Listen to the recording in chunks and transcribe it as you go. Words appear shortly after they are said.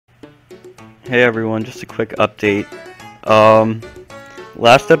Hey everyone, just a quick update.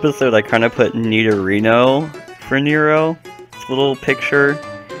 Last episode I kind of put Nidorino for Nero, little picture,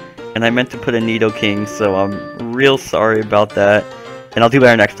 and I meant to put a Nidoking, so I'm real sorry about that, and I'll do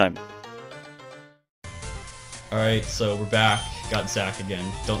better next time. Alright, so we're back. Got Zach again.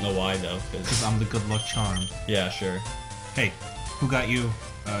 Don't know why though, because I'm the good luck charm. Yeah, sure. Hey, who got you,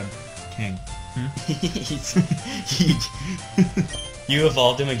 King? You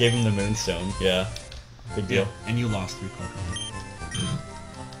evolved him and gave him the Moonstone. Yeah. Big deal. Yeah, and you lost 3 Pokemon.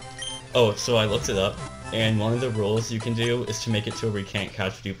 Oh, so I looked it up, and one of the rules you can do is to make it to where we can't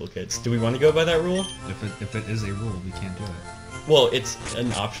catch duplicates. Do we want to go by that rule? If it is a rule, we can't do it. Well, it's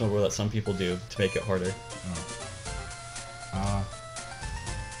an optional rule that some people do to make it harder. Oh.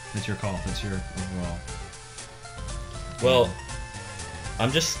 It's your call. That's your overall. Well,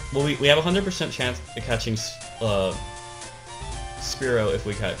 we have a 100% chance of catching Spearow if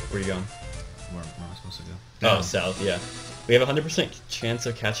we catch. Where are you going? Where am I supposed to go? Oh, south, yeah. We have a 100% chance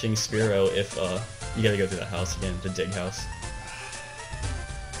of catching Spearow if, you gotta go through that house again, the dig house.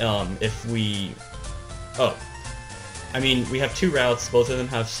 If we... Oh. I mean, we have 2 routes, both of them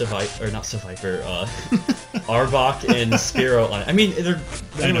have Arbok and Spearow on it. I mean, they're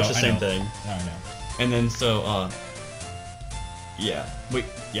pretty much the same thing. I know. And then, so, yeah. Wait,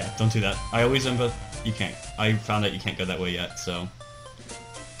 yeah, don't do that. I always end up... You can't. I found out you can't go that way yet, so...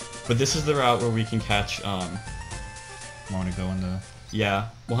 But this is the route where we can catch, Want to go in the... Yeah,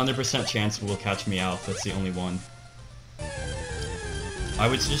 100% chance we'll catch Meowth, that's the only one. I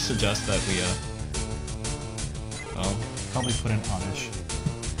would just suggest that we, Probably put in Oddish.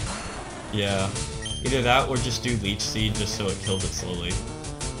 Yeah. Either that or just do Leech Seed just so it kills it slowly.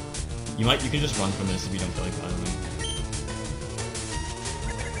 You can just run from this if you don't feel like battling.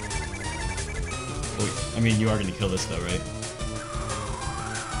 Wait, I mean, you are gonna kill this though, right?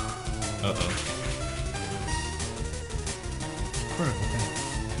 Uh-oh. Critical hit.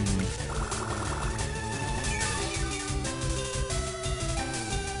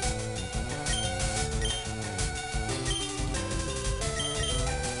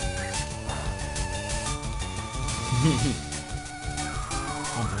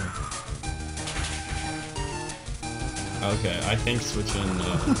 Oh boy. Okay, I think switching,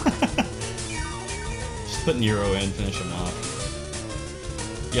 just put Nero in, finish him off.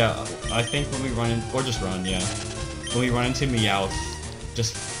 Yeah, I think when we run in, or just run, yeah. When we run into Meowth,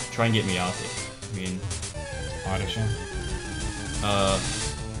 just try and get Meowth. I mean... Audition? Oh,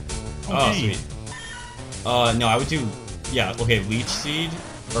 sweet. No, I would do, yeah, okay, Leech Seed,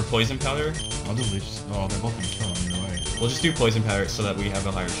 or Poison Powder. I'll do Leech. Oh, they're both gonna kill him either way. We'll just do Poison Powder so that we have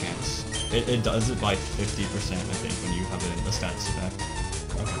a higher chance. It does it by 50%, I think, when you have it in the stats effect.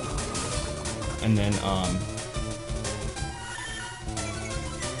 Okay. And then, I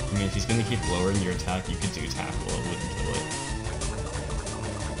mean, if he's gonna keep lowering your attack, you could do Tackle, it wouldn't kill it.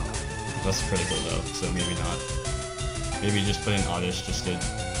 That's critical though, so maybe not. Maybe just put in Oddish just to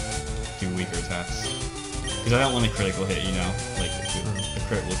do weaker attacks. Because I don't want a critical hit, you know? Like, a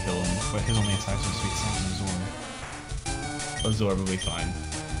crit will kill him. But his only attacks are Sweet Scent and Absorb. Absorb will be fine.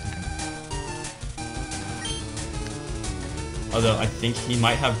 Although, I think he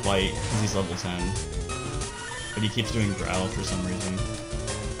might have Bite, because he's level 10. But he keeps doing Growl for some reason.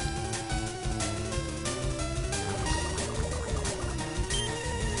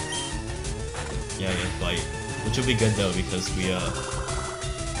 Yeah, he has Bite. Which will be good though, because we need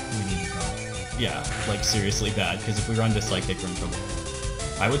to go. Yeah, like seriously bad, because if we run to Psychic, we're in trouble.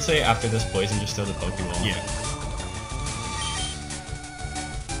 I would say after this poison, just throw the Pokeball. Yeah.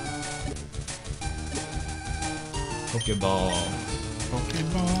 Pokeball.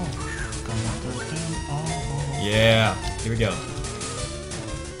 Pokeball. Gonna put them all. Yeah, here we go.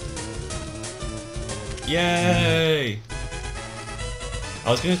 Yay! I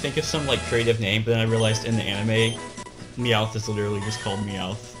was gonna think of some like creative name, but then I realized in the anime, Meowth is literally just called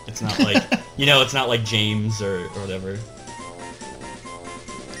Meowth. It's not like, you know, it's not like James or whatever.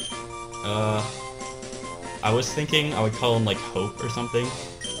 I was thinking I would call him like Hope or something.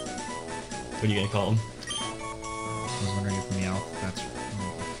 What are you gonna call him? I was wondering if Meowth, that's...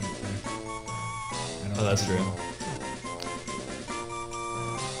 Oh, that's true.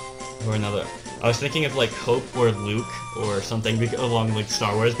 Or another... I was thinking of like Hope or Luke or something along like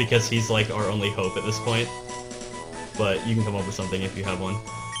Star Wars because he's like our only hope at this point. But you can come up with something if you have one.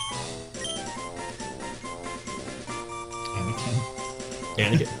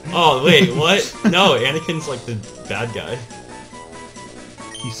 Anakin? Oh, wait, what? No, Anakin's like the bad guy.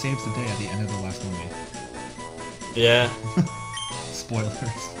 He saves the day at the end of the last movie. Yeah. Spoilers.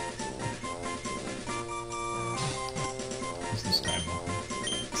 Who's this guy?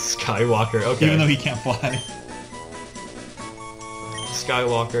 Skywalker, okay. Even though he can't fly.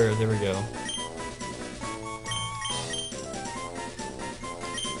 Skywalker, there we go.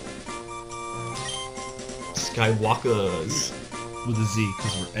 Skywalkers. With a Z,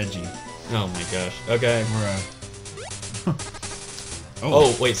 because we're edgy. Oh my gosh. Okay. We're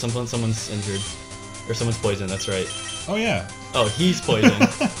Oh wait, someone's injured. Or someone's poisoned, that's right. Oh yeah. Oh, he's poisoned.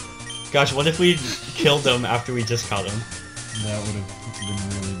 Gosh, what if we killed him after we just caught him? That would have been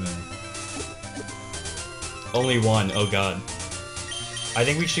really bad. Only one, oh god. I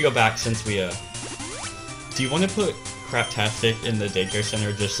think we should go back since we, Do you want to put Craptastic in the daycare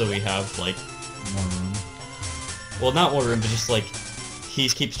center just so we have, like... More room. Well, not more room, but just, like, he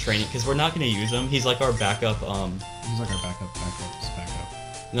keeps training, because we're not going to use him. He's like our backup, He's like our backup.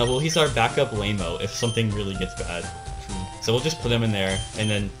 No, well, he's our backup lame-o if something really gets bad. True. So we'll just put him in there, and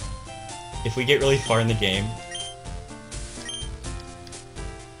then if we get really far in the game...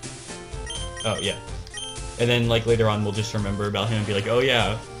 Oh, yeah. And then, like, later on, we'll just remember about him and be like, oh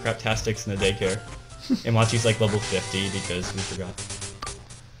yeah, Craptastic's in the daycare. And watch he's, like, level 50 because we forgot.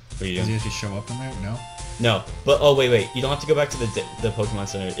 What are you Does doing? he actually show up in there? No? No, but, oh, wait, you don't have to go back to the Pokemon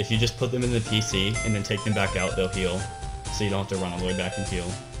Center. If you just put them in the PC and then take them back out, they'll heal. So you don't have to run all the way back and heal.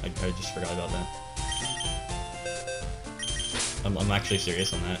 I just forgot about that. I'm actually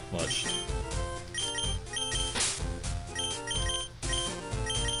serious on that. Watch.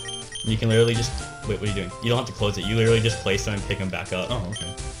 You can literally just... Wait, what are you doing? You don't have to close it. You literally just place them and pick them back up. Oh,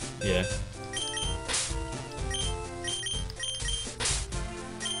 okay. Yeah.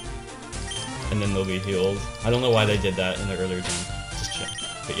 And then they'll be healed. I don't know why they did that in the earlier game. Just check.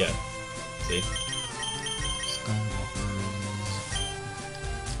 But yeah. See?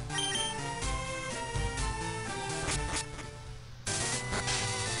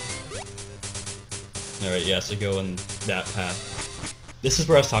 Alright, yeah, so go in that path. This is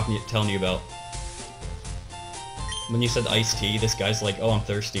where I was telling you about. When you said iced tea, this guy's like, oh, I'm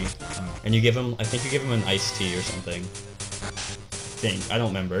thirsty. And you give him, I think you give him an iced tea or something. Dang, I don't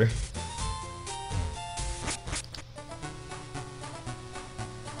remember.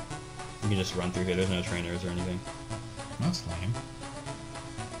 You can just run through here, there's no trainers or anything. That's lame.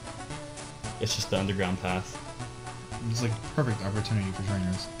 It's just the underground path. It's like perfect opportunity for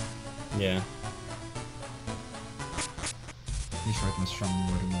trainers. Yeah. You should write them a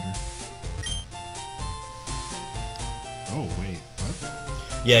strongly worded letter. Oh, wait,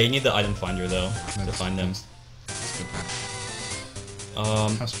 what? Yeah, you need the item finder though, to That's- find them. That's good.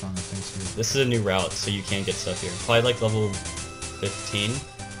 How strong are things here? This is a new route, so you can get stuff here. Probably like level 15.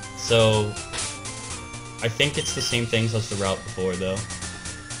 So, I think it's the same things as the route before though.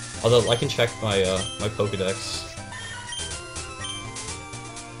 Although, I can check my, my Pokedex.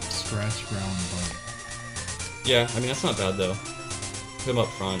 Scratch, ground, bite. Yeah, I mean, that's not bad though. Put them up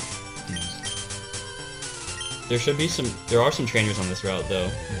front. There should be some, there are some trainers on this route though.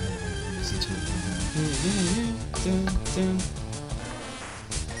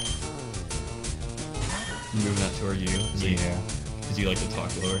 Moving that toward you. Yeah. Because you like to talk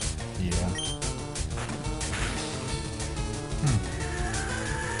lower. Yeah.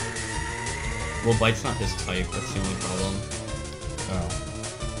 Well, Bite's not his type, that's the only problem.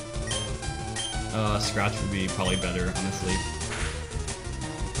 Oh. Scratch would be probably better, honestly.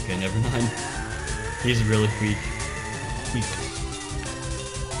 Okay, never mind. He's really weak.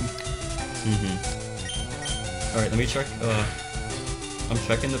 Alright, let me check, I'm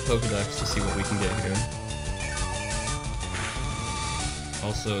checking the Pokedex to see what we can get here.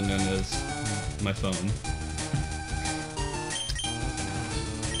 Also known as my phone.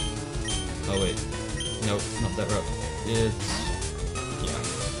 Oh wait. Nope, not that route. It's... yeah.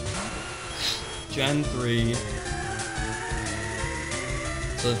 Gen 3.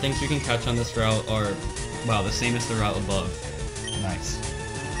 So the things we can catch on this route are, wow, the same as the route above. Nice.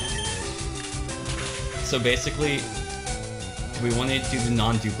 So basically, do we want to do the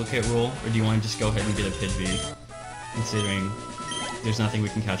non-duplicate rule, or do you want to just go ahead and get a Pidgey, considering there's nothing we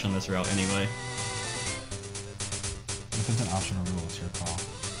can catch on this route anyway? If it's an optional rule, it's your call.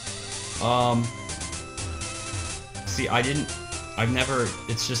 See, I've never,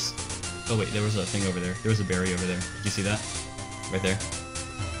 it's just, oh wait, there was a thing over there. There was a berry over there. Did you see that? Right there.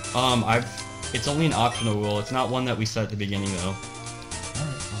 It's only an optional rule. It's not one that we set at the beginning though.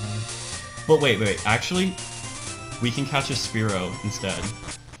 But wait, actually, we can catch a Spearow instead.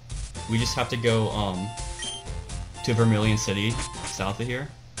 We just have to go, to Vermilion City, south of here.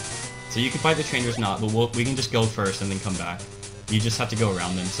 So you can fight the trainers not, but we can just go first and then come back. You just have to go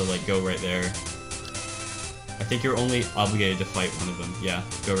around them, so like, go right there. I think you're only obligated to fight one of them. Yeah,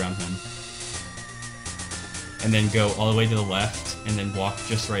 go around him. and then go all the way to the left, and then walk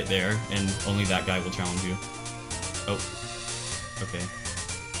just right there, and only that guy will challenge you. Oh. Okay.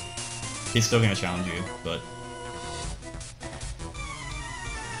 He's still gonna challenge you, but...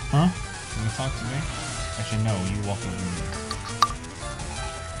 Huh? You gonna talk to me? Actually, no, you walk over there.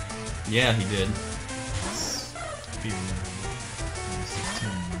 Yeah, he did. Speed maybe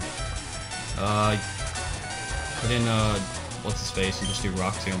 16. Put in, what's his face, and just do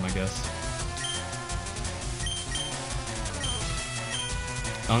Rock Tomb, I guess.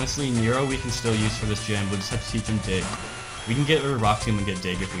 Honestly, Nero we can still use for this gym, we'll just have to teach him Dig. We can get rid of Rock Tomb and get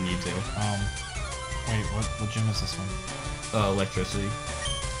Dig if we need to. Wait, what gym is this one? Electricity.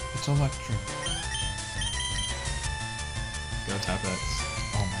 It's electric. Go tap X.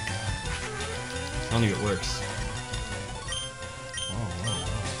 Oh my god. I don't think it works. Whoa.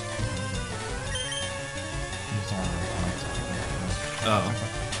 These are Oh.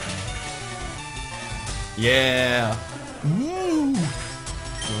 Yeah! Woo! Go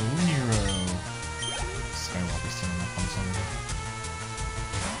Nero. Skywalker's teaming up on somebody.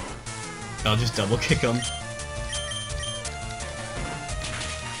 I'll just double kick him.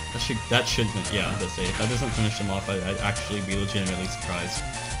 That should, yeah, that's it. If that doesn't finish him off, I'd actually be legitimately surprised.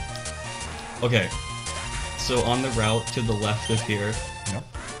 Okay. So on the route to the left of here. Yep.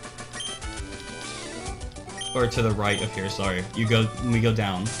 Or to the right of here, sorry. We go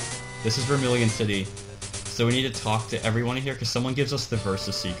down. This is Vermilion City. So we need to talk to everyone here, because someone gives us the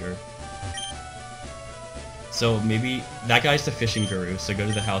Versus Seeker. So maybe... That guy's the fishing guru, so go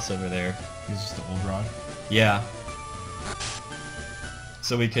to the house over there. He's just the old rod? Yeah.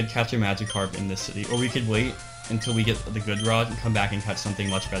 So we could catch a Magikarp in this city, or we could wait until we get the good rod and come back and catch something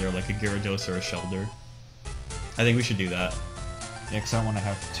much better, like a Gyarados or a Shelder. I think we should do that. Yeah, because I want to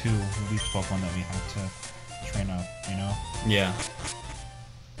have two weak Pokemon that we have to train up, you know? Yeah.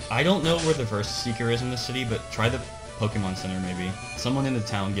 I don't know where the Versus Seeker is in the city, but try the Pokemon Center maybe. Someone in the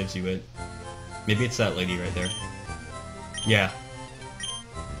town gives you it. Maybe it's that lady right there. Yeah.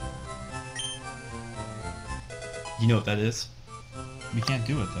 You know what that is? We can't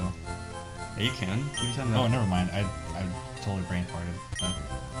do it though. Yeah, you can. What are you talking Oh, about? never mind. I totally brain farted.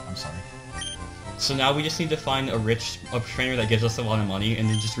 I'm sorry. So now we just need to find a trainer that gives us a lot of money, and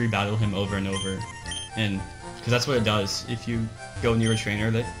then just rebattle him over and over. And because that's what it does. If you go near a trainer,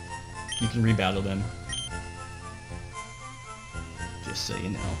 that you can rebattle them. Just so you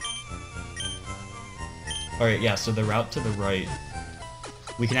know. All right, yeah. So the route to the right.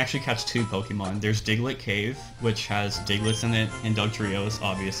 We can actually catch two Pokemon. There's Diglett Cave, which has Diglets in it, and Dugtrios,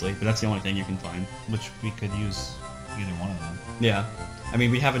 obviously, but that's the only thing you can find. Which we could use either one of them. Yeah. I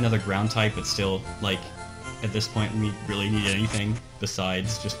mean, we have another ground type, but still, like, at this point, we really need anything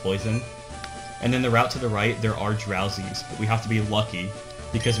besides just poison. And then the route to the right, there are Drowsies, but we have to be lucky,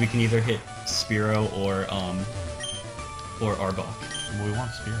 because we can either hit Spearow or Arbok. Well, we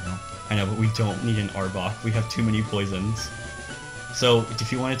want Spearow. I know, but we don't need an Arbok. We have too many poisons. So,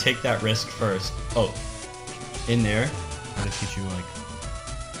 if you want to take that risk first... Oh. In there. How to teach you, like...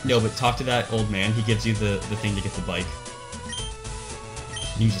 No, but talk to that old man. He gives you the thing to get the bike.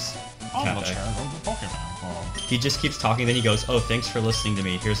 You just... tap the back. Pokemon Ball. He just keeps talking, then he goes, oh, thanks for listening to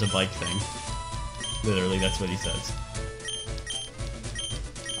me. Here's a bike thing. Literally, that's what he says.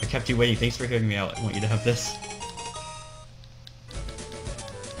 I kept you waiting. Thanks for hearing me out. I want you to have this.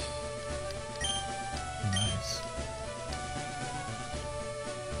 Nice.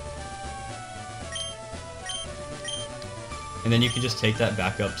 And then you can just take that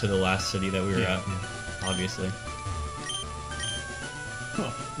back up to the last city that we were at. Yeah. Obviously.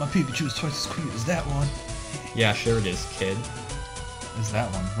 Huh, my Pikachu is twice as quick as that one. Yeah, sure it is, kid. Is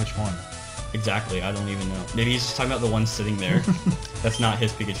that one? Which one? Exactly, I don't even know. Maybe he's just talking about the one sitting there. That's not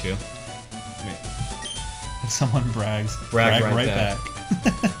his Pikachu. Wait. Someone brags. Brag right right back.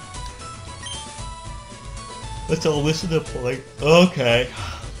 Let's all listen to like, okay.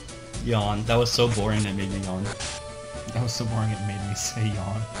 Yawn. That was so boring that made me yawn. That was so boring it made me say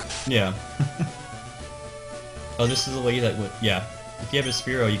yawn. Yeah. Oh, this is the lady that would, yeah. If you have a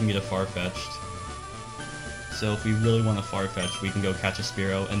Spearow, you can get a Farfetch'd. So if we really want a Farfetch'd, we can go catch a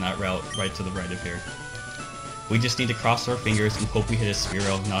Spearow in that route right to the right of here. We just need to cross our fingers and hope we hit a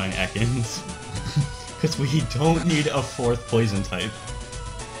Spearow, not an Ekans. Because we don't need a fourth poison type.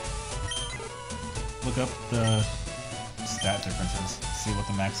 Look up the stat differences. See what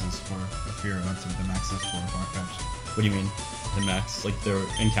the max is for a Fearow and see what the max is for a Farfetch'd. What do you mean? The max? Like their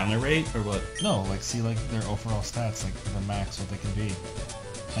encounter rate, or what? No, like see like their overall stats, like the max, what they can be.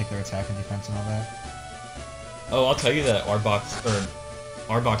 Like their attack and defense and all that. Oh, I'll tell you that Arbok's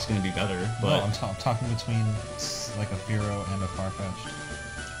gonna be better, but... No, I'm talking between like a Fearow and a Farfetch'd.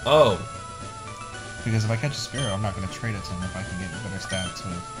 Oh. Because if I catch a Spearow, I'm not going to trade it to him if I can get better stats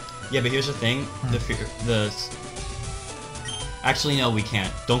with... Yeah, but here's the thing. Actually, no, we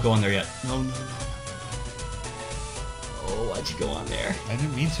can't. Don't go on there yet. No. Oh, why'd you go on there? I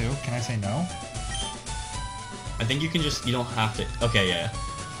didn't mean to. Can I say no? I think you can just... You don't have to... Okay, yeah.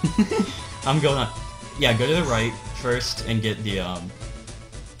 I'm going on... Yeah, go to the right first and get the,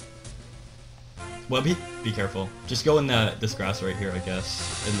 Well, be careful. Just go in this grass right here, I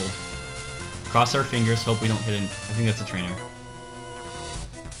guess. And we'll cross our fingers, hope we don't hit an... I think that's a trainer.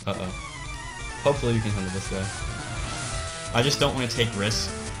 Uh-oh. Hopefully we can handle this guy. I just don't want to take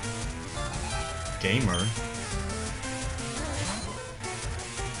risks. Gamer.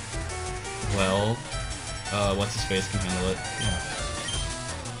 Well, what's his face can handle it. Yeah.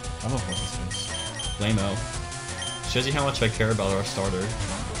 I love what's his face. Lame-o. Shows you how much I care about our starter.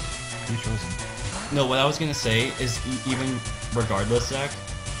 Who chose him? No, what I was gonna say is even regardless, Zach,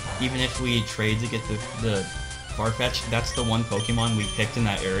 even if we trade to get the Farfetch, that's the one Pokemon we picked in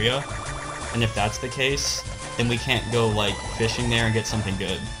that area. And if that's the case, then we can't go like fishing there and get something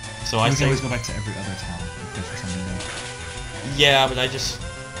good. So I We say can always go back to every other town and fish for something new. yeah, but I just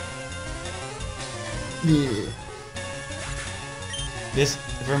this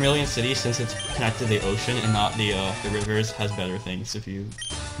Vermilion City, since it's connected to the ocean and not the rivers, has better things. If you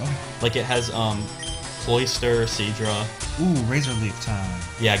like, it has Cloyster, Seadra. Ooh, Razor Leaf time.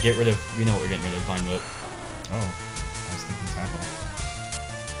 Yeah, get rid of. You know what we're getting rid of, Vine Whip. Oh, I was thinking tackle.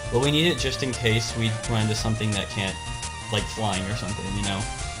 Well, we need it just in case we run into something that can't, like flying or something, you know?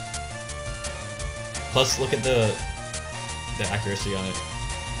 Plus, look at the accuracy on it.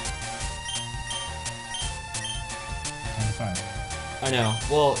 95. I know.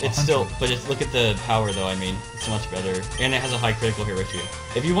 Well, it's 100. still, but look at the power though, I mean, it's much better. And it has a high critical hit ratio.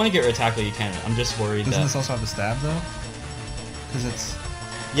 If you want to get rid of tackle, you can. I'm just worried Doesn't that... this also have the stab though? Because it's...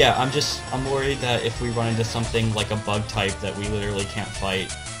 Yeah, I'm worried that if we run into something like a bug type that we literally can't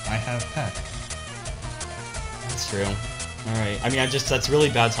fight... I have Peck. That's true. Alright, I mean, that's really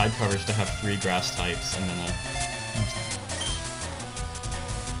bad type coverage to have 3 grass types and then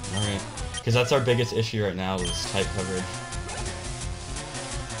Alright. Because that's our biggest issue right now is type coverage.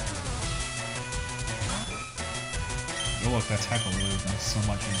 Oh look, that tackle really does so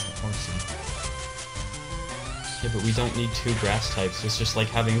much against the Horsey. Yeah, but we don't need 2 grass types. It's just like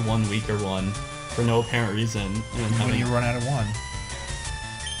having one weaker one for no apparent reason. And then When you run out of one.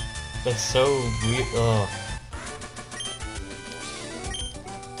 That's so weird. Ugh.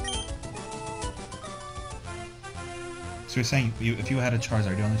 So you're saying if you had a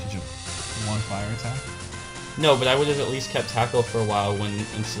Charizard, you only teach it one fire attack? No, but I would have at least kept tackle for a while when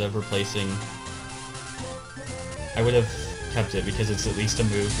instead of replacing. I would have kept it because it's at least a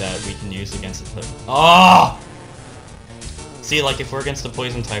move that we can use against it. Ah! See, like if we're against a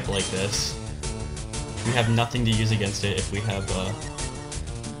poison type like this, we have nothing to use against it if we have I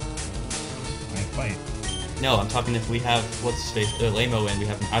fight. No, I'm talking if we have what's his face, Lame-o in, we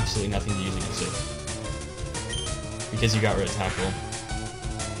have absolutely nothing to use against it. Because you got rid of tackle.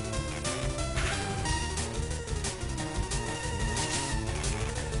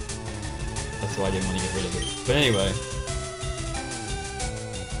 That's why I didn't want to get rid of it. But anyway.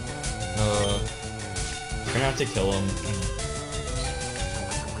 We're gonna have to kill him.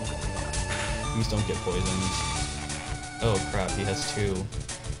 Please don't get poisoned. Oh crap, he has 2.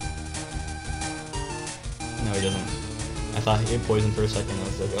 No, he doesn't. I thought he had poison for a second, I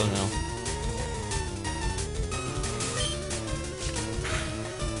was like, oh no.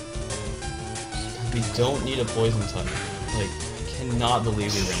 God, we don't need a poison type. Like, I cannot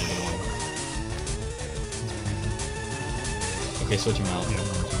believe we ran into one. Okay, switch him out. Yeah,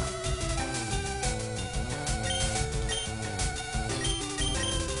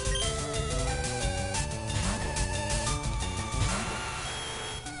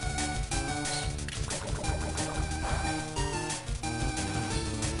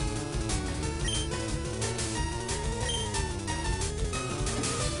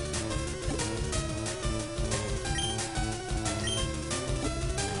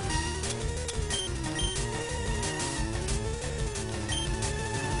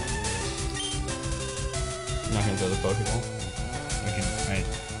 I'm not gonna throw the Pokeball. I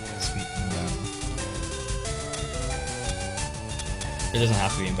speak in battle. It doesn't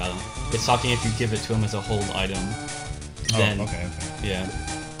have to be in battle. It's talking if you give it to him as a hold item. Then, oh, okay. yeah.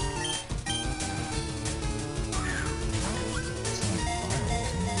 It's like fire or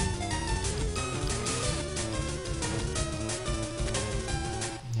something.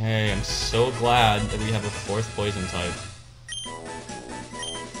 Hey, I'm so glad that we have a 4th poison type.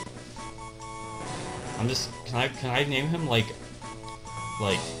 I'm just, can I name him like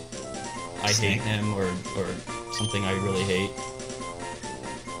I hate him or something I really hate.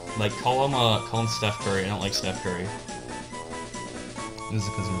 Like, call him Steph Curry. I don't like Steph Curry. Is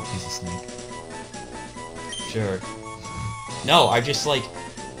it because he's a snake? Sure. No, I just, like...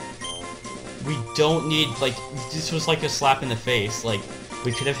 We don't need, like... This was like a slap in the face. Like,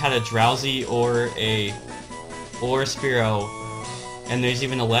 we could have had a Drowsy or a Spearow, and there's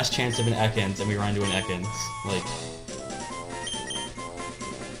even a less chance of an Ekans, and we run into an Ekans. Like...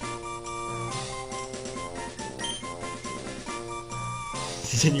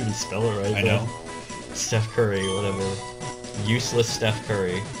 He didn't even spell it right. I know. Steph Curry, whatever. Useless Steph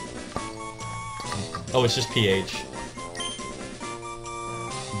Curry. Oh, it's just PH.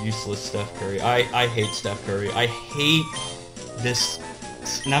 Useless Steph Curry. I hate Steph Curry. I hate this.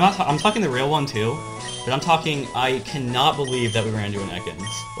 And I'm talking the real one too, but I'm talking. I cannot believe that we ran into an Ekans.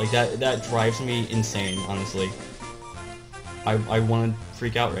 Like that drives me insane. Honestly. I want to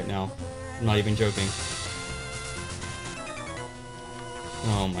freak out right now. I'm not even joking.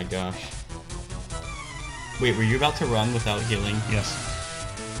 Oh my gosh. Wait, were you about to run without healing? Yes.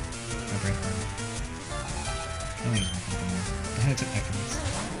 I ran hard. I don't even have anymore. I had to Ekans.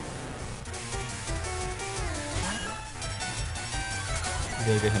 You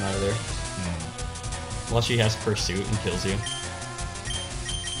gotta get him out of there. Yeah. Unless he has Pursuit and kills you.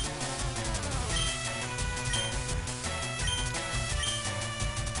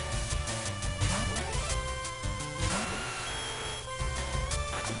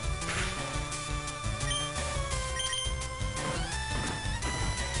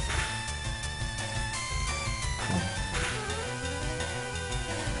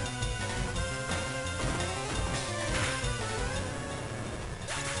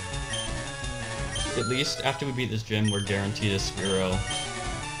 At least after we beat this gym, we're guaranteed a Spearow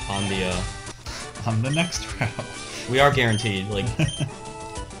on the next route. We are guaranteed, like...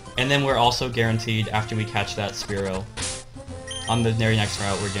 And then we're also guaranteed, after we catch that Spearow, on the very next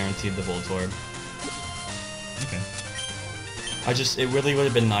route, we're guaranteed the Voltorb. Okay. It really would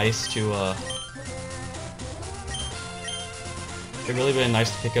have been nice to, It really would have been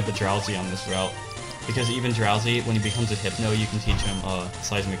nice to pick up a Drowsy on this route. Because even Drowsy, when he becomes a Hypno, you can teach him,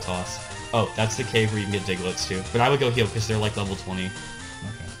 Seismic Toss. Oh, that's the cave where you can get Diglets too. But I would go heal because they're like level 20. Okay.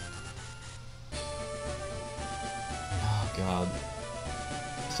 Oh god.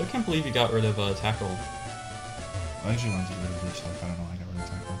 Still can't believe you got rid of Tackle. I actually wanted to get rid of Leech Life. I don't know why I got rid of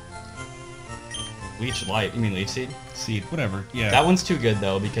Tackle. Leech Light? You mean Leaf Seed? Seed, whatever. Yeah. That one's too good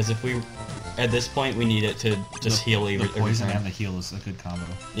though, because if we... At this point, we need it to just heal the every poison turn. and the heal is a good combo.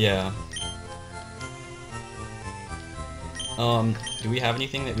 Yeah. Do we have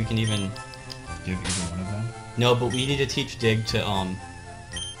anything that we can even... Give either one of them? No, but we need to teach Dig to,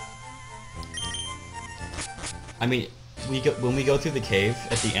 I mean, when we go through the cave,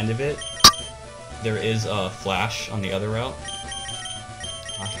 at the end of it, there is a Flash on the other route.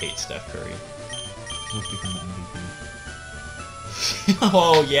 I hate Steph Curry. He'll become the MVP.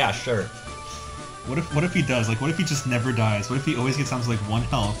 Oh, yeah, sure. What if he does? Like, what if he just never dies? What if he always gets down to, like, 1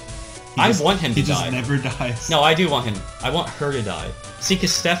 health? I want him to die. He just never dies. No, I do want him. I want her to die. See,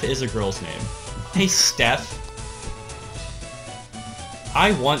 because Steph is a girl's name. Hey, Steph.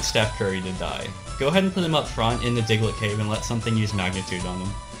 I want Steph Curry to die. Go ahead and put him up front in the Diglett Cave and let something use Magnitude on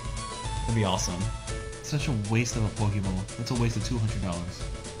him. That'd be awesome. Such a waste of a Pokeball. That's a waste of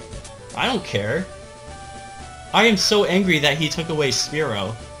 $200. I don't care. I am so angry that he took away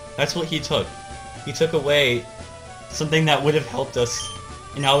Spearow. That's what he took. He took away something that would have helped us.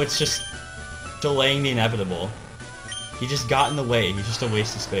 And now it's just delaying the inevitable. He just got in the way. He's just a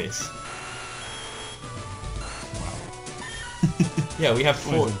waste of space. Wow. Yeah, we have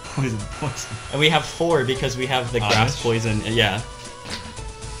 4. Poison. And we have 4 because we have the grass poison. Yeah.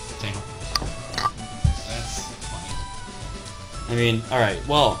 Damn. That's funny. I mean, alright,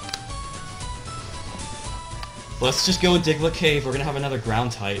 well. Let's just go in Diglett Cave. We're gonna have another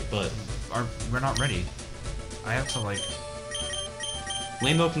ground type, but... We're not ready. I have to, like...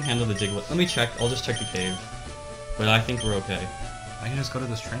 Rainbow can handle the Diglett. Let me check. I'll just check the cave. But I think we're okay. I can just go to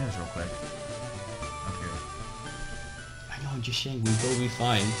this trainers real quick. Up here. I know, I'm just saying, we will be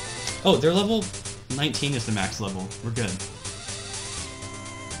fine. Oh, their level 19 is the max level. We're good.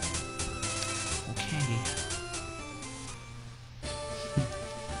 Okay.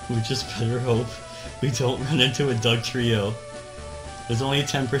 We just better hope we don't run into a Doug Trio. There's only a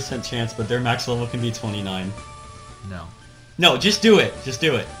 10% chance, but their max level can be 29. No. No, just do it! Just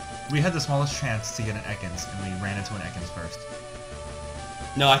do it! We had the smallest chance to get an Ekans, and we ran into an Ekans first.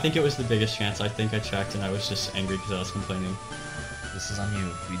 No, I think it was the biggest chance. I think I checked, and I was just angry because I was complaining. This is on you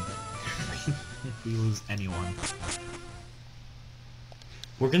if we lose anyone.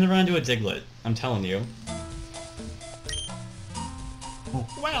 We're gonna run into a Diglett. I'm telling you.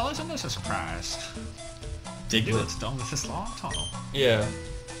 Well, isn't this a surprise? Diglett's done with this long tunnel. Yeah.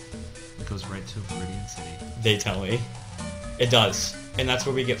 It goes right to Viridian City. They tell me. It does. And that's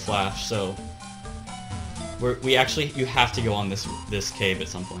where we get Flash, so... We actually... You have to go on this cave at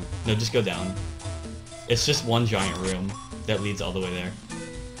some point. No, just go down. It's just one giant room that leads all the way there.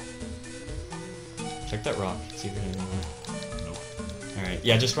 Check that rock. See if there's anything on it. Nope. Alright,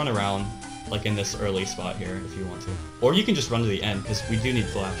 yeah, just run around, like in this early spot here, if you want to. Or you can just run to the end, because we do need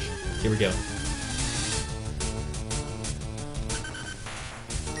Flash. Here we go.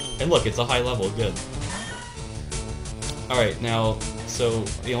 And look, it's a high level, good. Alright, now, so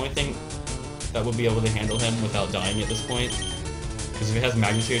the only thing that would be able to handle him without dying at this point, because if it has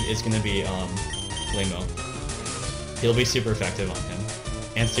magnitude, it's going to be, Lamo. He'll be super effective on him.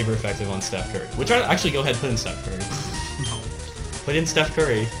 And super effective on Steph Curry. Which I'd actually go ahead and put in Steph Curry. Put in Steph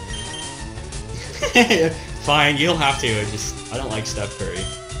Curry. Fine, you don't have to, I don't like Steph Curry.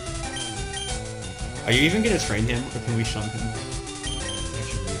 Are you even going to train him, or can we shun him?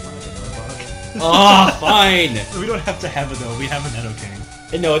 Oh, fine! We don't have to have it though, we have an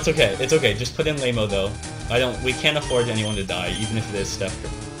Nidoking. No, it's okay, it's okay. Just put in Lamo though. We can't afford anyone to die, even if it is Steph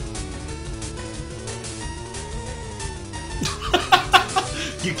Curry.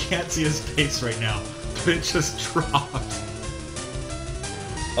 You can't see his face right now, but it just dropped.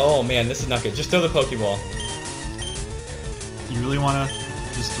 Oh man, this is not good. Just throw the Pokeball. You really want to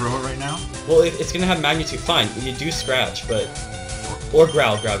just throw it right now? Well, it's gonna have magnitude. Fine, you do Scratch, but... Or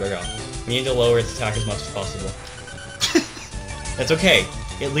Growl. We need to lower its attack as much as possible. That's okay.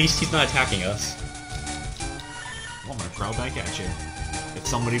 At least he's not attacking us. Well, I'm gonna growl back at you. If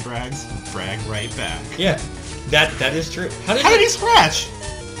somebody brags, brag right back. Yeah, that is true. How did he scratch?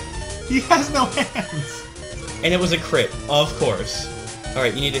 He has no hands! And it was a crit, of course.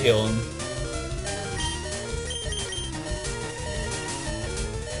 Alright, you need to heal him.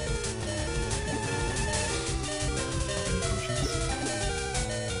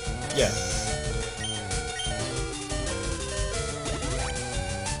 Yeah.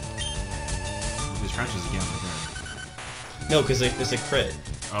 If he scratches again, right No, because it's a crit.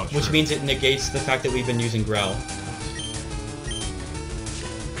 Oh, which true. means it negates the fact that we've been using Growl.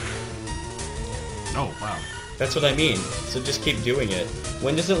 Oh, wow. That's what I mean. So just keep doing it.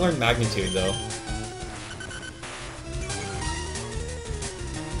 When does it learn magnitude, though?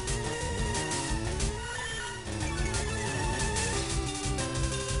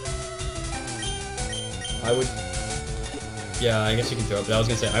 I would... Yeah, I guess you can throw it, but I was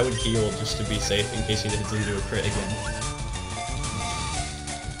gonna say, I would heal just to be safe in case he hits into a crit again.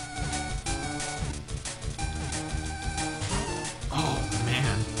 Oh,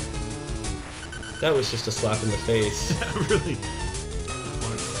 man. That was just a slap in the face. That really...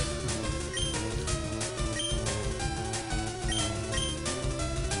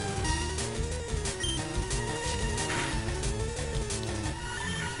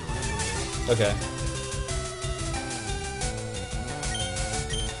 Okay.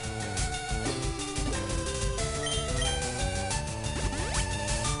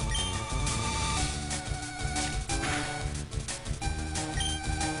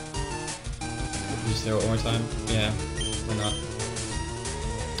 Just throw it one more time? Yeah, why not?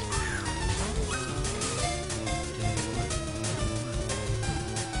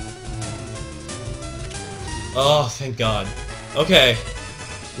 Oh, thank God. Okay.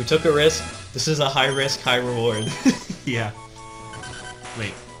 We took a risk. This is a high risk, high reward. Yeah.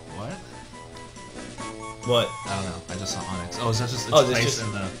 Wait, what? What? I don't know. I just saw Onyx. Oh, is that just its Oh, this place just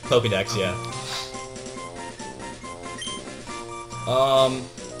in the... Pokedex, yeah.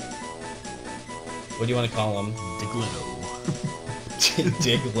 What do you want to call him? Digletto.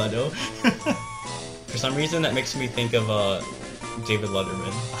 Digletto? For some reason, that makes me think of, David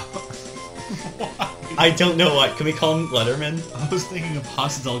Letterman. Why? I don't know what. Can we call him Letterman? I was thinking of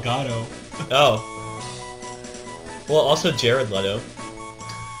Pasta Delgado. Oh. Well, also Jared Leto.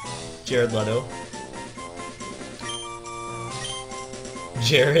 Jared Leto.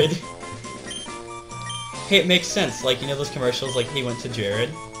 Jared. Hey, it makes sense. Like, you know those commercials, like, he went to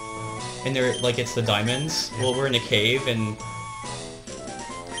Jared? And they're, like, it's the diamonds? Well, we're in a cave, and...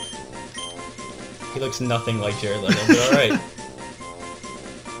 He looks nothing like Jared Leto, but alright.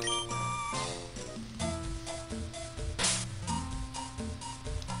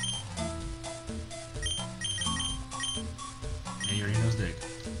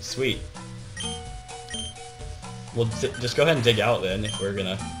 Sweet. Well, just go ahead and dig out then, if we're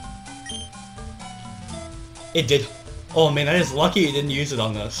gonna... It did... Oh man, that is lucky it didn't use it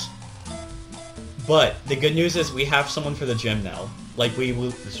on us. But, the good news is we have someone for the gym now. Like, we will...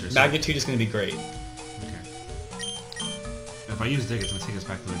 That's true. Magnitude is going to be great. Okay. If I use dig, it's gonna take us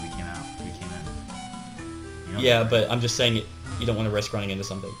back the way we came out. We came in. You know? Yeah, but I'm just saying you don't want to risk running into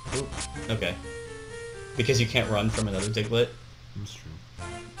something. Ooh. Okay. Because you can't run from another Diglett. That's true.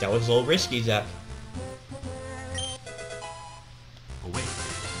 That was a little risky, Zach. Oh wait.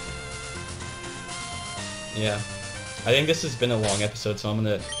 Yeah. I think this has been a long episode, so I'm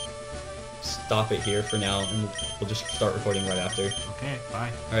gonna stop it here for now, and we'll just start recording right after. Okay,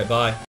 bye. Alright, bye.